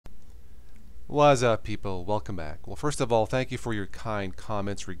What's up, people? Welcome back. Well, first of all, thank you for your kind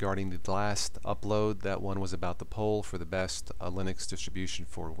comments regarding the last upload. That one was about the poll for the best Linux distribution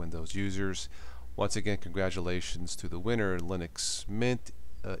for Windows users. Once again, congratulations to the winner, Linux Mint.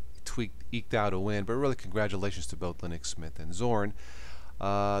 Eked out a win, but really congratulations to both Linux Mint and Zorn.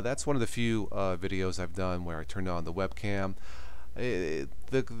 That's one of the few videos I've done where I turned on the webcam.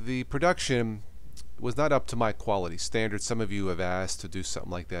 The production was not up to my quality standards. Some of you have asked to do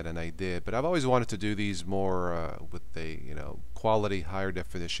something like that, and I did. But I've always wanted to do these more with a quality, higher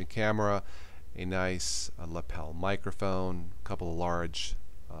definition camera, a nice lapel microphone, a couple of large,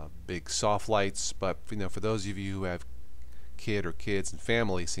 big soft lights. But for those of you who have kids and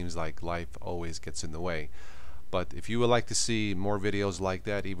family, seems like life always gets in the way. But if you would like to see more videos like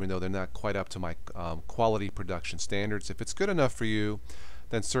that, even though they're not quite up to my quality production standards, if it's good enough for you,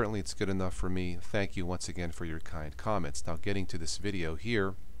 then certainly it's good enough for me. Thank you once again for your kind comments. Now, getting to this video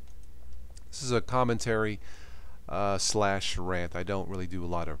here, this is a commentary slash rant. I don't really do a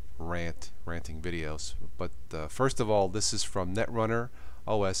lot of ranting videos, but first of all, this is from Netrunner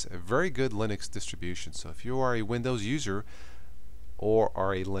OS, a very good Linux distribution. So if you are a Windows user or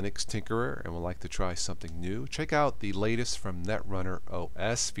are a Linux tinkerer and would like to try something new, check out the latest from Netrunner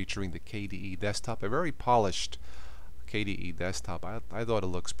OS featuring the KDE desktop, a very polished KDE desktop. I thought it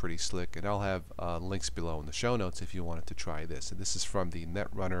looks pretty slick, and I'll have links below in the show notes if you wanted to try this. And this is from the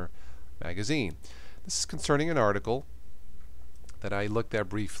Netrunner magazine. This is concerning an article that I looked at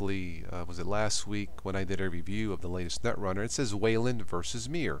briefly, was it last week when I did a review of the latest Netrunner. It says Wayland versus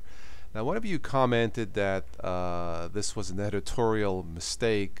Mir. Now, one of you commented that this was an editorial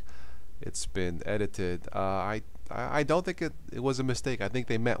mistake. It's been edited. I don't think it was a mistake. I think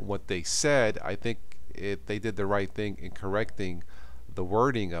they meant what they said. I think they did the right thing in correcting the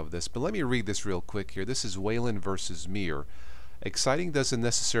wording of this. But let me read this real quick here. This is Wayland versus Mir. Exciting doesn't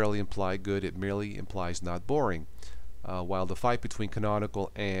necessarily imply good. It merely implies not boring. While the fight between Canonical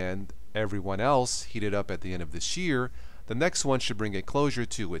and everyone else heated up at the end of this year, the next one should bring a closure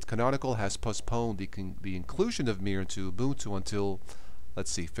to it. Canonical has postponed the inclusion of Mir into Ubuntu until,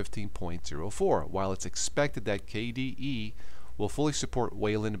 let's see, 15.04, while it's expected that KDE will fully support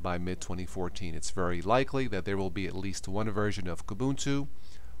Wayland by mid-2014. It's very likely that there will be at least one version of Kubuntu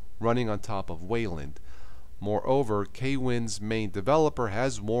running on top of Wayland. Moreover, KWin's main developer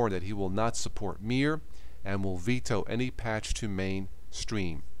has warned that he will not support Mir and will veto any patch to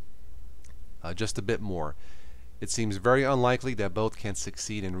mainstream. Just a bit more. It seems very unlikely that both can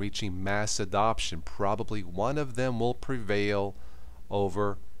succeed in reaching mass adoption. Probably one of them will prevail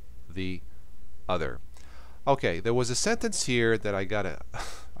over the other. Okay, there was a sentence here that I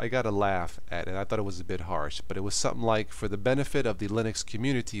gotta laugh at, and I thought it was a bit harsh, but it was something like, for the benefit of the Linux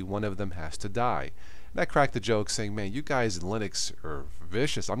community, one of them has to die. And I cracked the joke saying, man, you guys in Linux are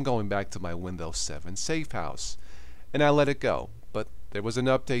vicious. I'm going back to my Windows 7 safe house. And I let it go. But there was an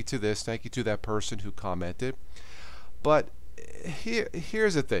update to this. Thank you to that person who commented. But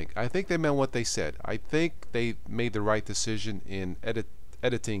here's the thing. I think they meant what they said. I think they made the right decision in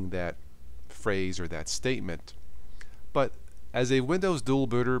editing that phrase or that statement. But as a Windows dual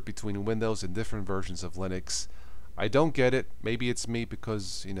booter between Windows and different versions of Linux, I don't get it. Maybe it's me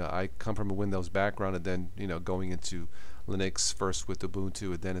because I come from a Windows background, and then going into Linux first with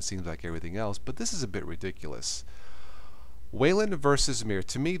Ubuntu, and then it seems like everything else. But this is a bit ridiculous. Wayland versus Mir.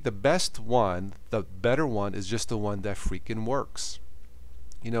 To me, the best one, the better one, is just the one that freaking works.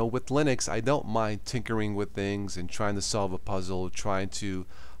 With Linux, I don't mind tinkering with things and trying to solve a puzzle, trying to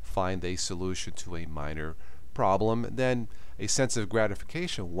find a solution to a minor problem, then a sense of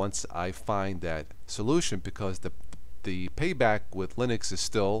gratification once I find that solution, because the payback with Linux is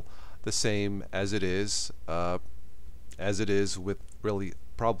still the same as it is with really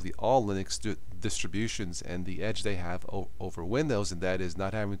probably all Linux distributions, and the edge they have over Windows, and that is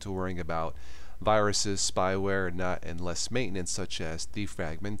not having to worry about viruses, spyware, and less maintenance such as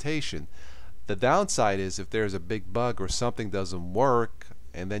defragmentation. The downside is if there's a big bug or something doesn't work,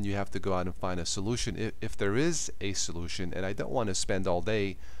 and then you have to go out and find a solution, if there is a solution, and I don't want to spend all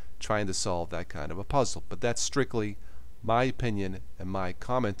day trying to solve that kind of a puzzle. But that's strictly my opinion and my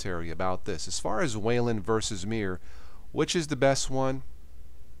commentary about this. As far as Wayland versus Mir, which is the best one?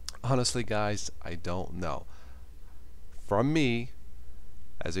 Honestly, guys, I don't know. From me,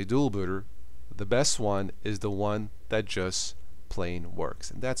 as a dual booter, the best one is the one that just plain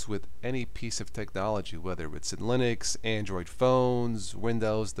works, and that's with any piece of technology, whether it's in Linux, Android phones,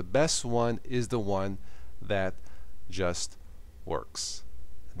 Windows. The best one is the one that just works.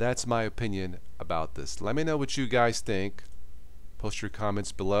 That's my opinion about this. Let me know what you guys think. Post your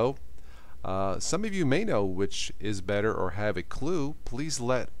comments below. Some of you may know which is better or have a clue. Please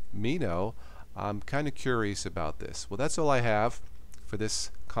let me know. I'm kind of curious about this. Well, that's all I have for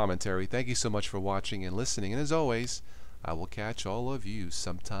this commentary. Thank you so much for watching and listening, and as always, I will catch all of you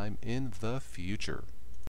sometime in the future.